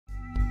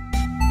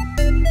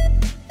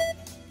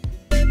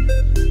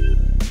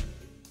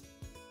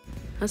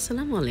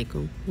আসসালামু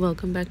আলাইকুম,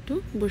 welcome back to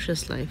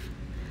বুশাস life.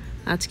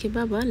 আজকে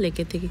বাবা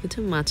লেকে থেকে কিছু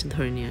মাছ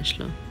ধরে নিয়ে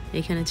আসলো।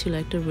 এখানে ছিল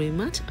একটা রুই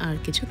মাছ আর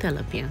কিছু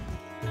tilapia.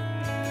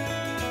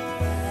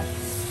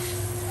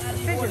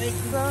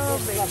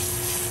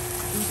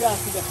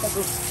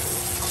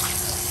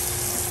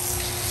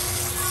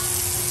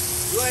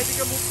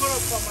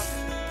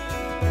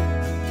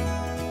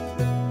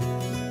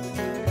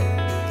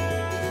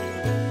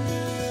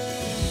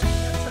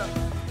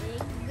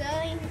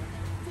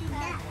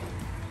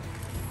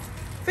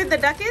 Feed the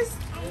duckies?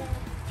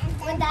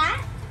 With that?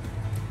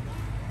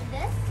 With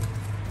this?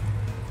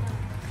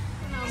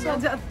 So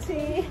যাচ্ছি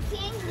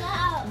Can't go.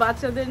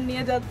 বাচ্চাদের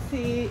নিয়ে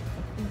যাচ্ছি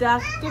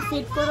ডাককে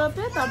ফিড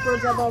করাতে, তারপর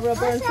যাবো আমরা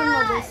ব্রানসন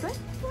নভেলসে।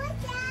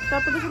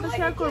 তারপর সাথে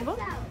শেয়ার করব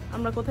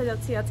আমরা কোথায়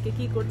যাচ্ছি, আজকে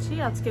কি করছি।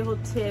 আজকে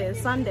হচ্ছে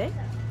সানডে,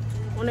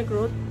 অনেক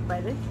রোদ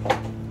বাইরে।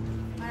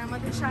 আর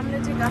আমাদের সামনে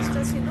যে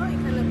গাছটা ছিল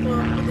এখানে তো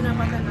পুদিনা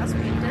পাতা গাছ,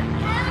 উইন্টার।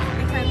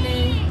 এখানে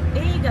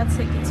এই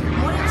গাছে কিছু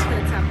মরিচ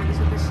হয়েছে, আপনাদের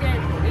সাথে শেয়ার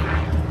করি।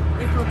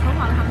 এই প্রথম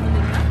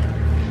আলহামদুলিল্লাহ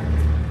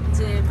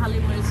যে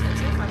ভালোই মরিচ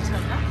হয়েছে,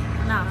 5-6টা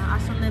না,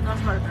 আসলে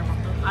 10-12টার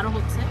মতো। আরো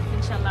হচ্ছে,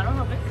 ইনশাল্লাহ আরো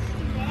হবে।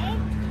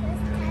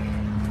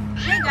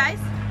 Hey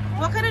guys,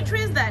 what kind of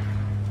tree is that?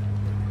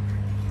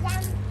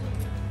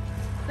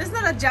 It's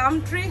not a jam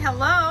tree.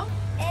 Hello.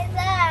 It's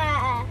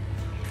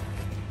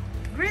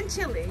Green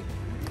chili.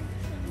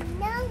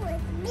 no,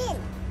 it's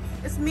mint.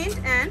 It's mint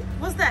and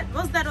what's that?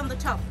 What's that on the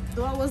top?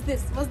 What was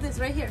this? What's this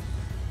right here?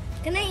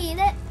 Can I eat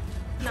it?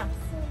 No.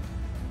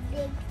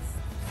 Big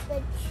the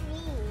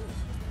tree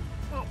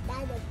that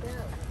Dada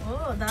built.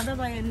 Oh, Dada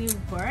buy a new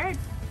bird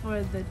for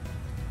the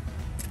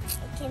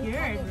I can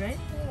Weird, pet it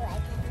right? too. I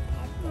can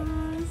pet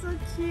it. so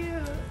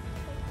cute.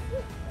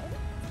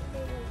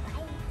 They will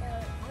bite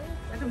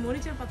though. একটা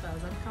মরিচের পাতা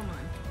আছে, come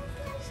on.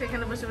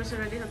 সেখানে বসে বসে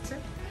ready হচ্ছে।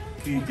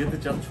 কি যেতে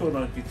চাচ্ছ না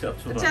কি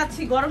চাচ্ছ না?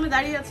 চাচ্ছি, গরমে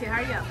দাঁড়িয়ে আছি,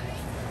 হারিয়া।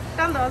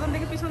 টান দাও, আদম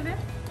দেখে পিছন দিয়ে।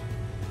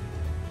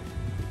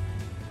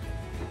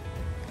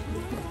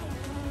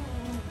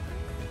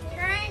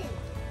 Turn.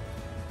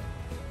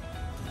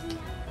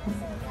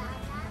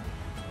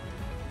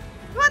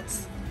 What?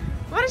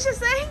 What is she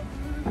saying?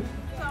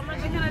 So আমরা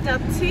যেখানে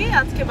যাচ্ছি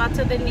আজকে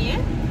বাচ্চাদের নিয়ে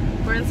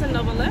Branson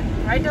নভেলে,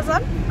 right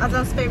Azan?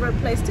 Azan's favorite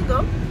place to go.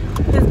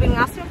 He's been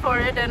asking for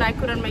it and I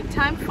couldn't make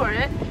time for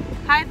it.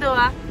 Hi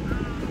Doa.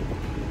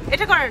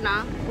 এটা করে না.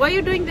 Why are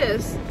you doing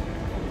this?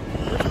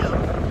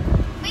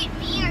 Wait,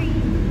 me or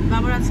you?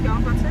 বাবার আজকে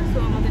of আছে, so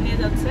আমাদের নিয়ে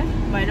যাচ্ছে।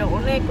 বাইরে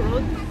অনেক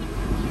রোদ।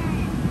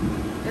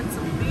 It's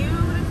a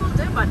beautiful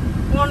day, but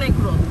অনেক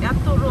রোদ,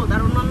 এত রোদ,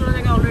 আর অন্যান্য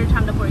জায়গায় অলরেডি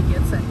ঠান্ডা পড়ে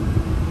গিয়েছে।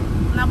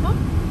 নাবো?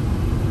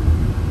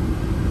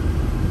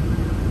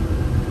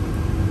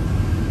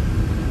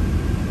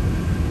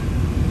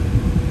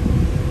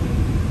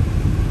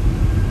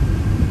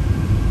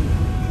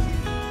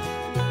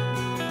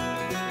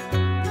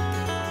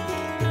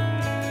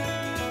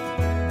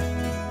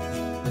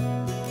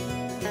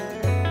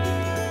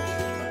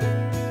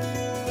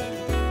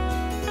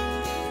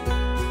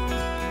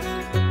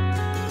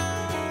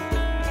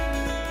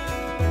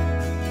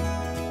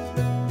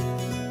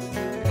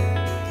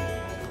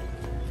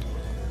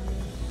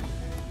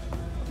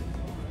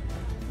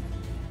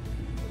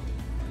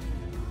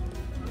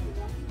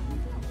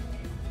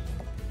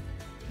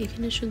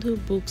 এখানে শুধু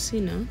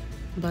বুকসই না,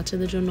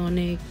 বাচ্চাদের জন্য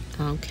অনেক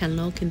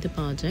খেলনাও কিনতে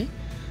পাওয়া যায়।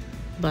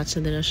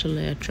 বাচ্চাদের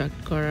আসলে অ্যাট্রাক্ট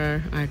করার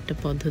আরেকটা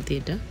পদ্ধতি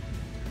এটা।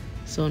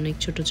 সো অনেক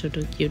ছোট ছোট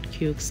কিউট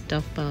কিউট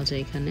স্টাফ পাওয়া যায়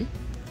এখানে।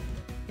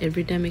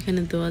 এভরি টাইম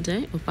এখানে দেওয়া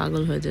যায়, ও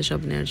পাগল হয়ে যায়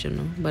সব নেওয়ার জন্য।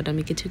 বাট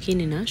আমি কিছু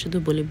কিনি না, শুধু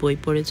বলি বই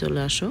পড়ে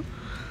চলে আসো,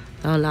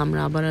 তাহলে আমরা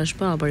আবার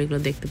আসবো, আবার এগুলো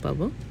দেখতে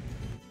পাবো।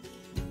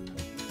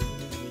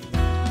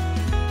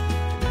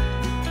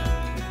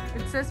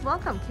 It says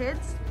welcome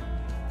kids.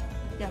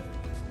 Yeah.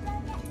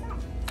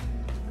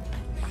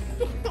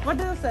 What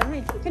does it say?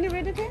 Read. Can you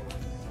read it here?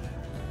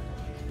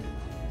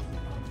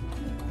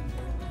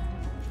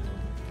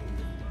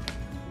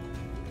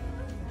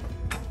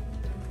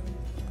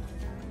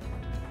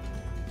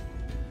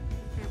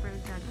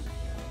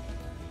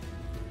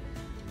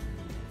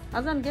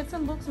 Azan, get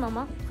some books,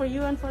 Mama, for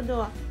you and for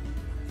Doa.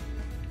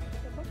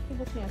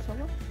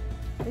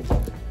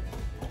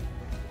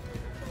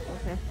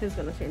 Okay, he's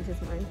gonna change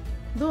his mind.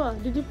 Doa,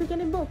 did you pick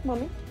any book,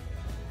 Mommy?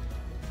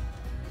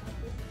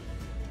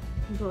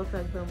 Doa's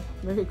একদম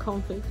very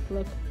comfy,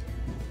 like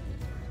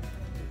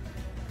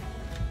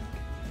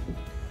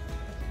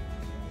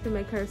to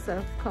make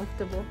herself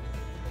comfortable.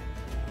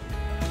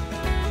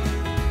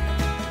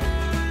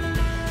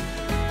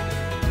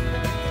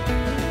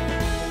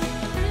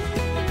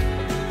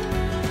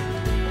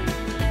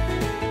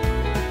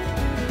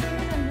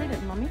 Read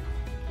it, Mommy.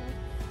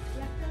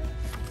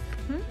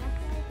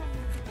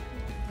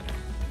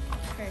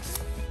 Okay.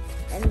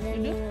 And then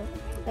you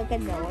look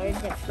at the words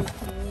that she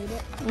can read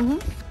it.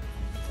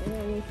 And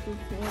then you should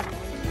say it.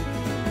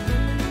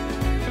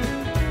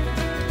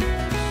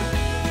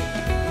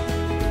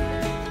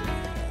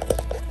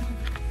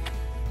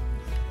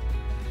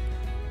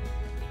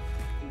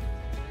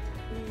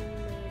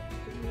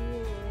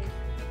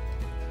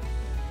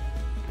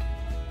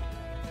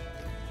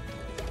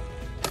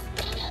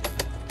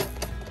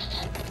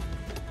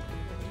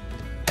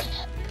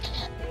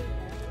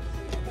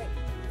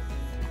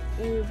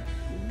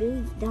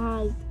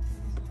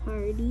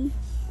 party.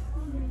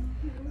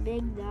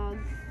 Big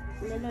dogs,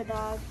 little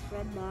dogs,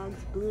 red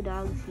dogs, blue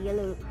dogs,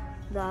 yellow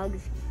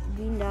dogs,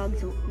 green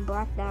dogs,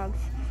 black dogs,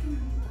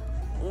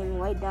 and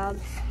white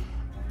dogs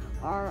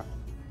are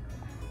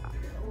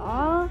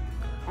all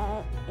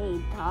at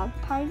a dog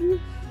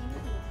party.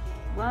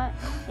 What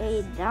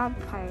a dog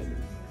party.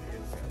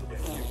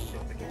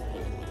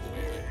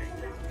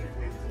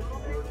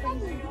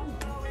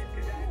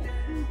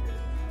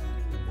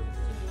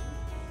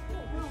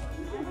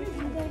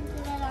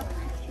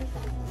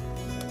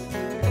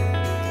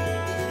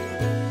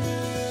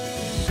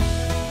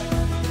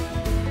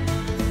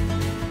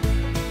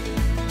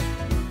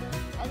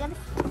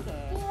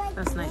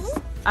 That's nice.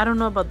 I don't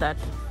know about that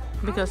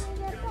because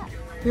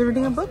you're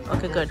reading a book?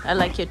 Okay, good. I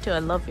like you too. I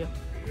love you.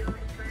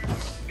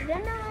 You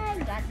don't know where I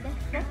got this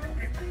book?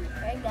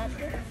 Where I got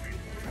this?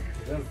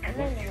 I'm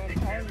not gonna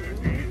tell you.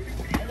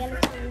 I gotta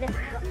find this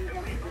book.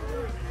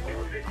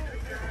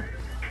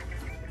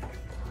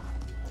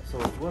 So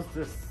what's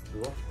this?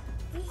 What?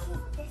 This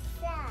is the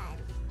sun.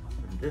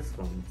 This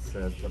one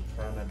says the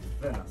planet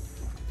Venus.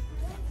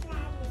 This is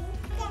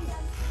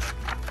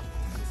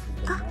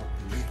the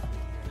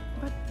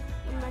Mercury.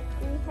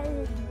 Mercury has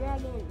a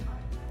dragon.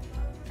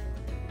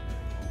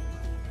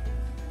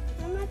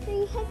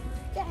 Mercury has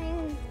a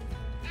dragon.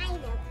 I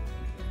know.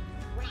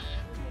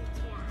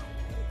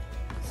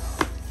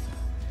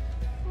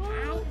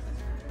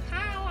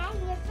 Hi, I'm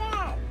your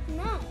friend.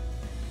 No.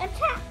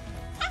 Attack.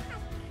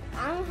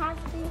 I'm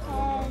happy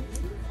head.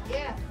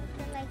 Yeah.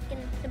 Like in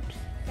the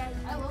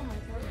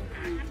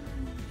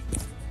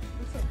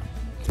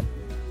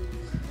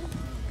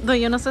Do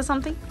you want to say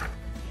something?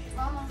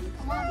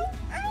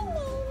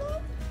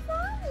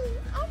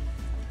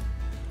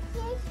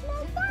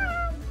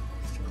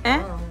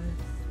 Eh?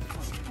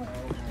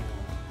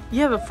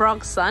 You have a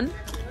frog son?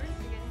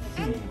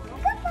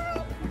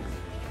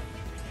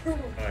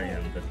 I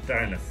am the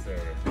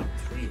dinosaur.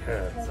 3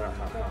 heads.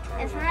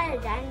 It's not a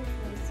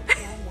dinosaur.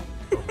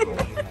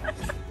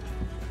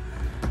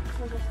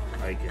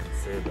 I can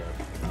say that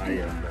I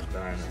am the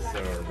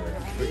dinosaur with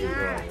 3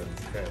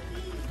 dragons' heads.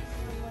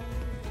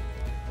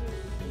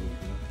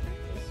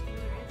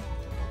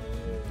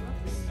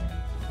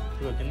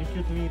 Look, can you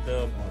give me the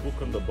book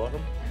on the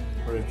bottom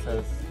where it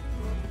says?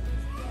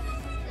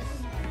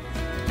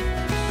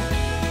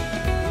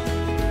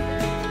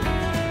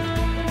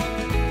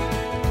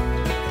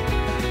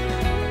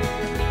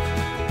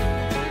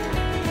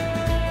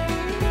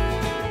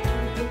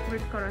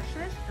 বুক করা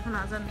শেষ। এখন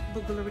আজান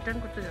বুকগুলো return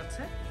করতে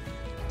যাচ্ছে,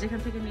 যেখান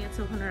থেকে নিয়েছে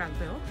ওখানে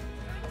রাখবে ও।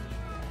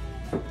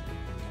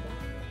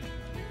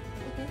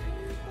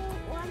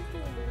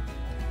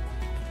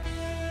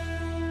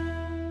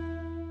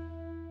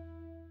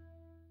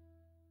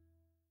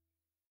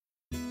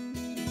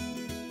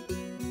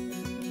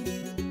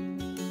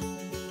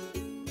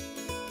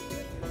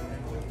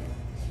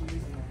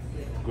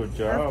 Good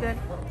job.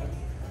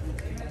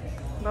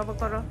 বাবা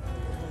করো।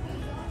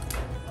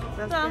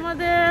 তো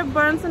আমাদের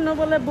বার্নস এন্ড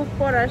নোবেলে বুক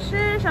পড়া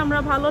শেষ। আমরা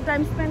ভালো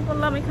টাইম স্পেন্ড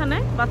করলাম এখানে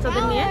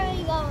বাচ্চাদের নিয়ে।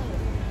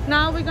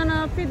 Now we're gonna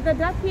feed the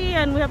ducky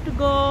and we have to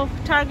go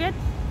Target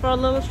for a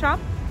little shop.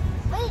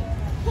 Wait,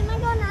 can I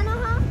go Nano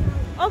House?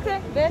 Okay,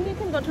 then you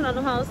can go to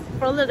Nano House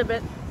for a little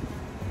bit.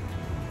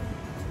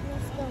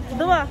 Let's go.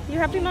 Dua, you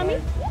happy, mommy?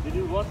 Did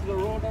you watch the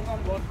road on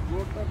what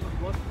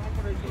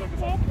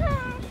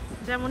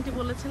যেমনটি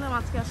বলেছিলাম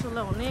আজকে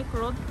আসলে অনেক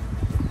রোদ।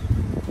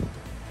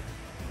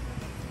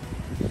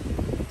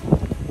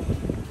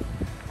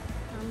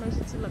 আমরা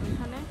এসেছিলাম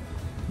এখানে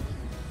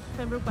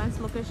ফেব্রুয়ারি points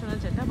লোকেশনে,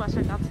 যেটা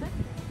বাসার কাছে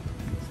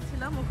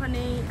ছিলাম,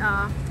 ওখানেই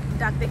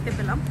ডাক দেখতে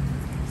পেলাম।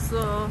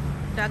 সো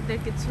ডাকদের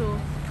কিছু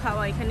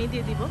খাওয়া এখানেই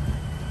দিয়ে দিব।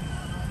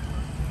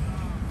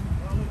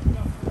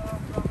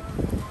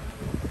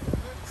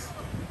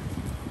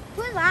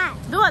 Who's that?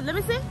 দোয়া, let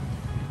me see.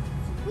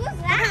 Who's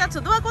কোথায় that? যাচ্ছ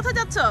দোয়া, কোথায়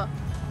যাচ্ছ?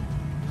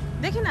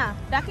 দেখি না,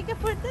 ডাকিকে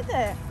ফুট দিতে।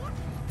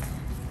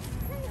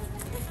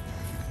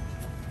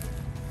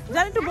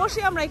 জানি একটু বসি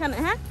আমরা এখানে,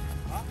 হ্যাঁ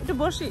একটু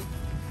বসি।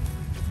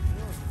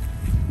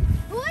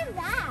 Who is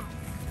that?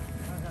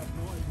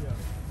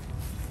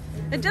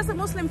 It's just a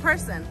Muslim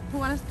person who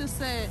wants to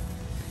say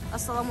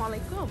Assalamu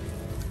alaikum.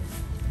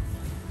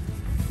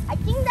 I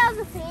think that was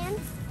a fan.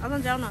 Azan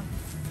jao na.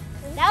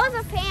 That was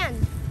a fan.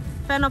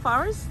 Fan of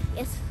ours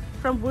Yes.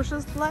 from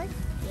Bush's fly.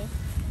 Yes.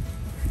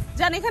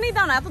 জান এখানেই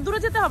দাও না, এত দূরে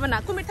যেতে হবে না,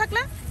 কুমির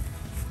থাকলে।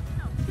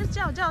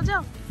 যাও যাও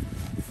যাও,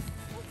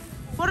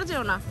 পরে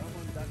যেও না।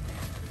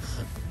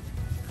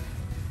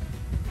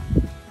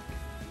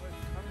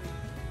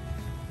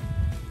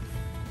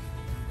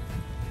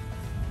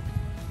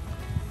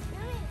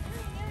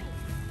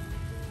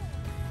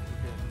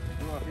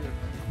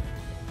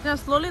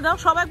 স্লোলি দাও,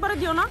 সব একবারে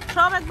দিও না,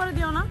 সব একবারে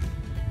দিও না।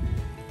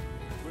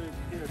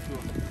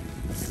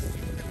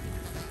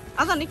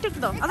 আজান একটু একটু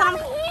দাও, আজান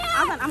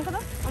আজান আমাকে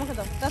দাও, আমাকে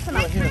দাও, যাচ্ছে না,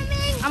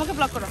 আমাকে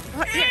ব্লক করো।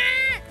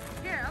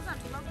 আজান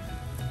block.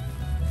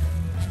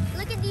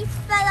 Look at these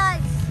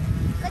fellas.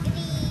 Look at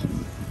these.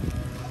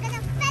 Look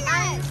at the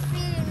fellas. I'm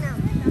feeding them.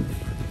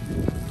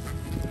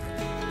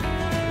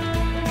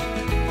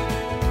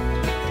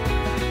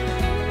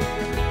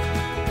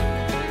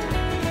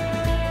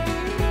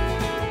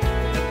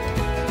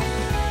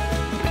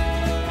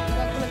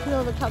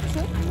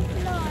 খাচ্ছে,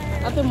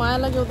 এত মায়া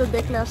লাগে ওদের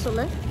দেখলে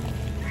আসলে।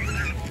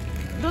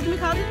 দুধ তুমি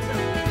খাওয়া দিচ্ছ?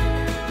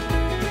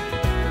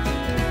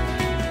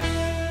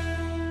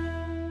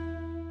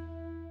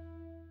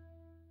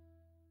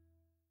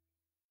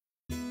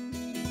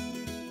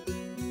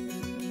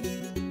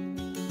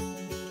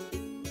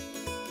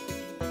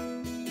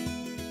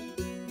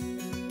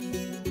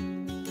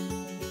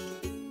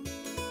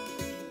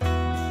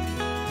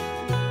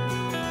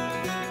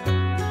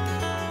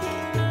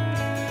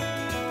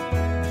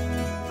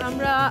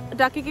 আমরা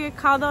ডাকিকে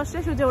খাওয়া দাওয়া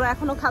শেষ, যে ওরা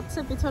এখনো খাচ্ছে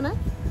পিছনে,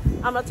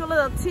 আমরা চলে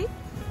যাচ্ছি।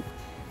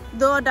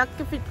 দোয়া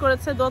ডাককে ফিট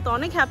করেছে, দোয়া তো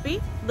অনেক হ্যাপি,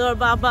 দোয়ার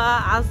বাবা,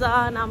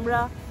 আজান, আমরা।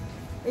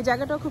 এই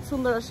জায়গাটাও খুব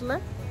সুন্দর আসলে,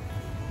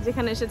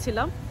 যেখানে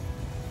এসেছিলাম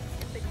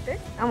দেখতে।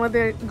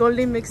 আমাদের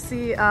গোল্ডি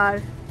মিক্সি আর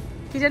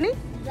কি জানি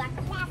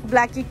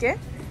ব্ল্যাকিকে,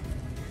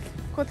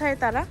 কোথায়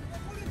তারা?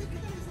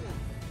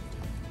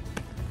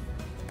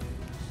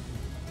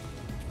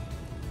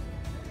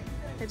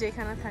 যে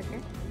এখানে থাকে,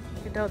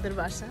 এটা ওদের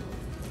বাসা।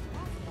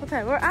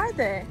 কোথায়? Where are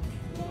they?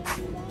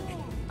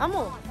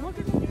 Amo.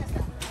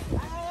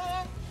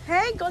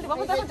 Hey, Goldie, what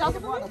was that?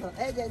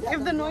 If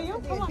they know you,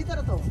 come on.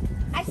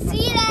 I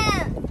see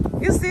them.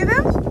 You see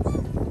them?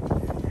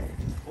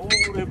 Oh,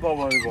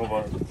 Baba.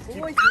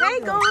 Hey,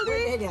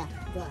 Goldie,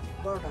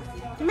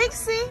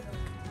 Mixie,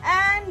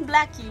 and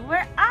Blackie.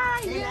 Where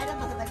are you?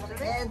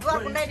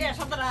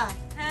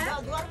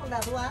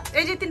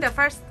 Hey, Jitinda,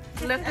 first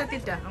left to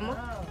Tita. Amo.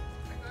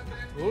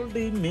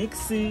 Goldie,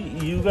 Mixie,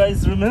 you guys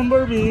remember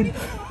me?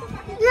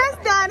 Yes,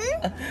 Daddy.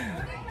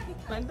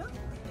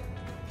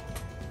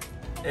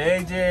 এই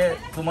যে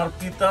তোমার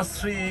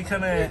পিতাশ্রী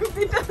এখানে,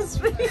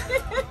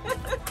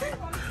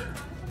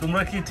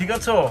 তোমরা কি ঠিক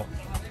আছো?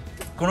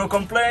 কোনো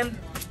complain?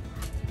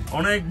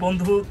 অনেক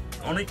বন্ধু,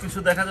 অনেক কিছু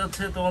দেখা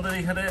যাচ্ছে তোমাদের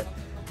এখানে।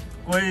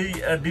 কই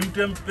ডিম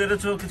টেম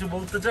পেরেছো, কিছু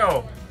বলতে চাও?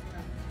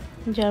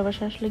 যার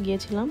বাসা আসলে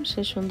গিয়েছিলাম,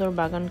 সে সুন্দর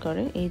বাগান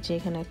করে। এই যে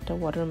এখানে একটা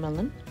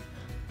ওয়াটারমেলন,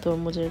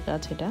 তরমুজের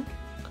গাছ, এটা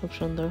খুব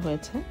সুন্দর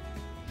হয়েছে।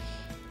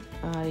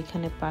 আর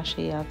এখানে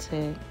পাশেই আছে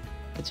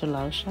কিছু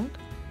লাল শাক।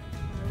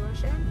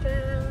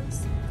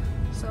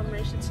 আমরা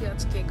এসেছি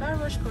আজকে কার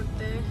ওয়াশ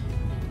করতে।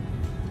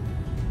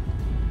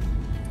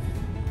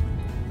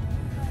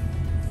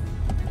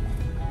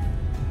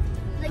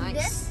 Like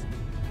this?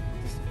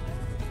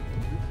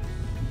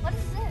 What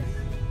is this?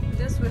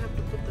 This we have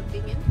to put the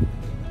thing in.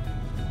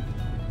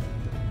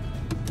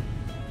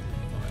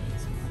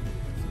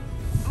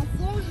 I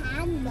see a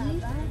hand,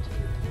 Baba.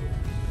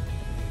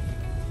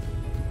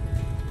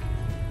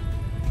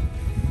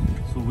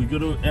 So we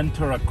got to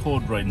enter a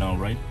code right now,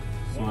 right?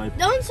 So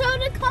Don't show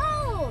the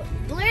code.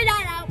 Blur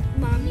that out,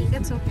 Mommy.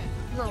 It's okay.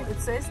 No, it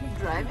says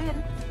drive in.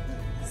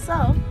 So,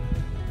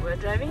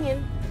 we're driving in.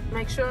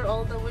 Make sure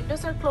all the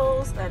windows are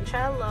closed and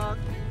child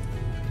locked.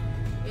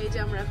 এই যে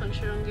আমরা এখন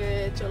সুরঙ্গে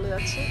চলে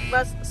যাচ্ছি।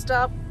 Bus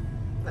stop.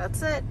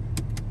 That's it.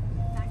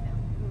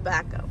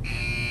 Back up.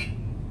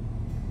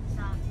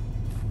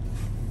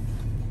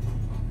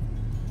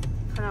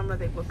 এখন আমরা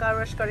দেখবো car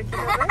wash করে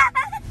কিভাবে।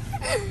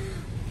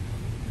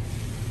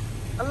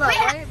 Allah,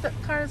 why the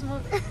car is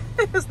moving?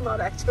 It's not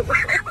actually.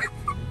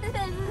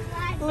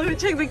 Let me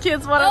check the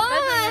kids. What Oh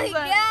I'm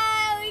my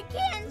God, we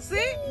can't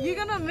See, you're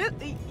gonna miss.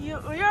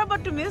 You're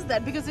about to miss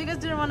that because you guys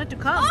didn't want it to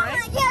come, Oh right?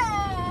 my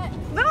God.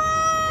 No!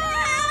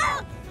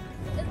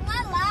 It's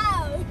not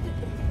loud.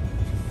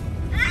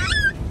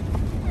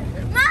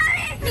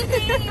 Mommy!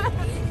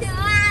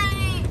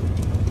 Mommy!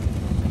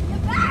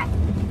 Get back!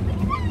 Look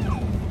at that!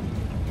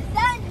 It's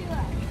down to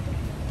us.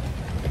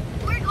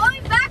 We're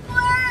going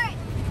backward!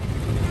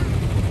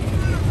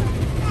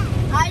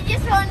 I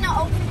just want to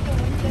open the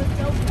window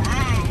so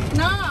bad.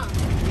 No.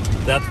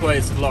 that's why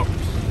it's locked.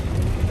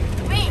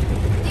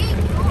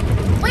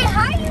 Wait,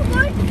 how are you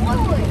going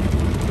forward?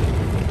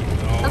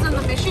 As in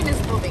the machine is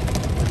moving.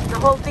 The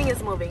whole thing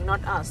is moving,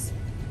 not us.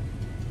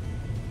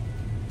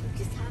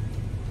 Just have to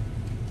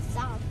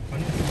stop.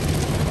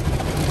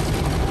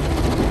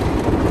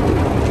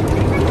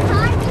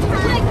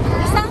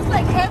 It sounds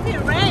like heavy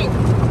rain.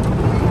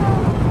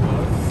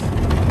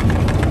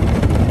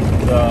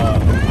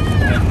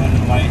 And then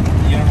my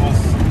ear was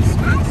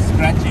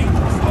scratching,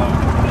 so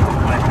I put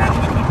my hand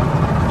with it.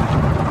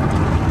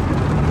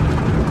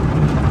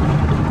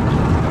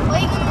 What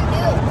are you gonna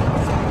do?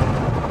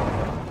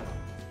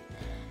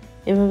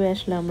 এভাবে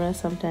আসলে আমরা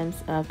sometimes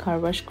car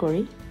wash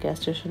করি। Gas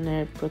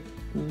স্টেশনের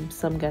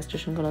সাম gas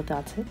স্টেশনগুলোতে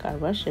আছে car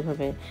wash.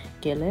 এভাবে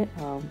গেলে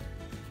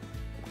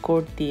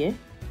code দিয়ে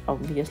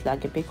obviously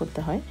আগে পে করতে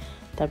হয়,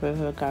 তারপর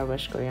এভাবে কার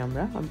ওয়াশ করি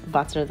আমরা।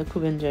 বাচ্চারা তো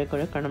খুব এনজয়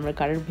করে, কারণ আমরা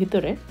কারের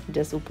ভিতরে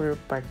জাস্ট উপরের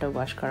পার্টটা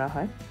ওয়াশ করা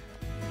হয়।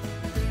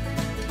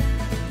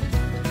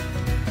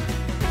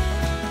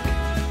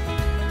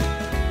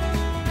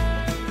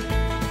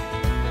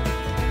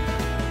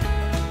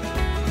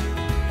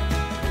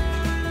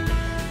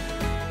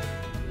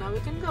 Now we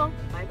can go.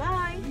 Bye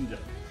bye.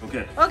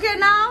 Okay. Okay,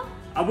 now.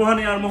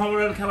 আবুহানি আর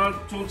মোহামেডান খেলা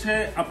চলছে।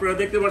 আপনারা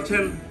দেখতে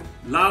পাচ্ছেন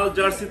লাল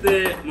জার্সিতে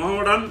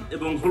মোহামেডান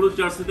এবং হলুদ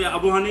জার্সিতে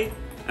আবুহানি।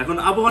 এখন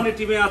আবুহানি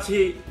টিমে আছি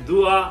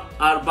দুয়া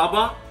আর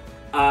বাবা,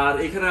 আর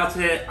এখানে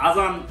আছে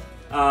আজান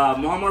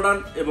মোহাম্মদান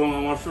এবং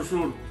আমার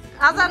শ্বশুর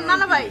আজান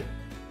নানা ভাই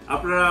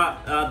আপনারা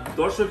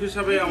দর্শক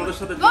হিসাবে আমাদের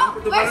সাথে join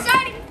করতে পারেন।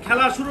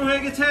 খেলা শুরু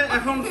হয়ে গেছে,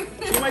 এখন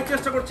সবাই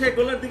চেষ্টা করছে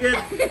গোলের দিকে।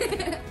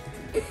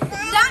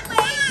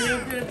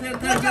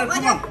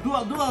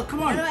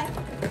 Come on.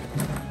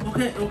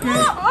 Okay.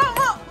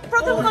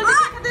 প্রথম গোলটি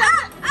কে খেতে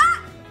যাচ্ছে?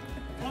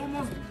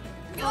 Almost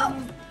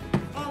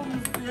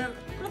there.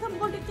 প্রথম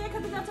গোলটি কে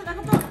খেতে যাচ্ছে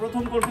দেখো তো।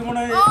 প্রথম গোলটি মনে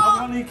হয়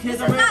আবহানি খেয়ে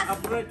যাবে।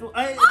 আপনারা একটু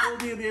গোল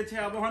দিয়ে দিয়েছে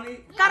আবহানি।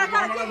 কারা কে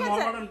খেয়েছে?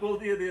 মোহাম্মদান গোল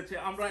দিয়ে দিয়েছে।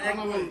 আমরা এক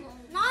গোল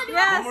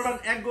Yes. মোহাম্মদান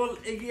এক গোল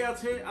এগিয়ে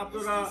আছে।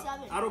 আপনারা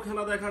আরো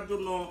খেলা দেখার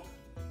জন্য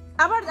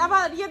আবার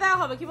ইয়ে দেওয়া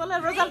হবে, কি বলে,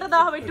 রেজাল্টটা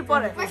দেওয়া হবে একটু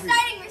পরে। We're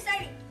starting.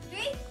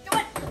 3, come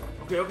on.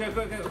 Okay.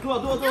 Do.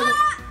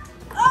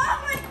 Oh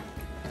my.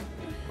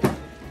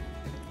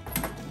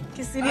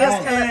 কি সিরিয়াস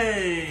খেলা।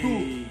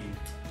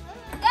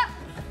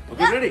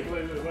 Okay, ready?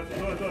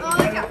 Oh,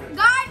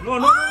 God.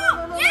 No.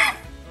 Yes.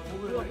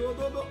 Do.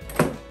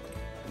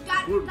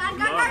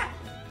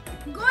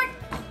 Good.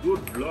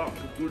 Good block.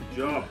 Good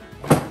job.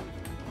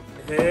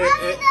 Hey.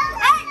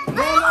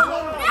 No.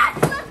 Yes,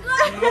 let's go.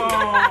 No.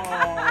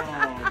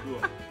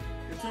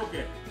 It's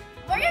okay.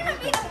 We're gonna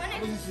be the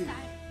winners.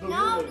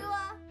 No,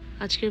 Dua.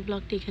 আজকের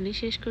ব্লগটি এখানেই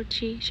শেষ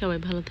করছি। সবাই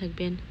ভালো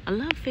থাকবেন।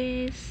 আল্লাহ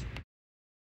হাফেজ।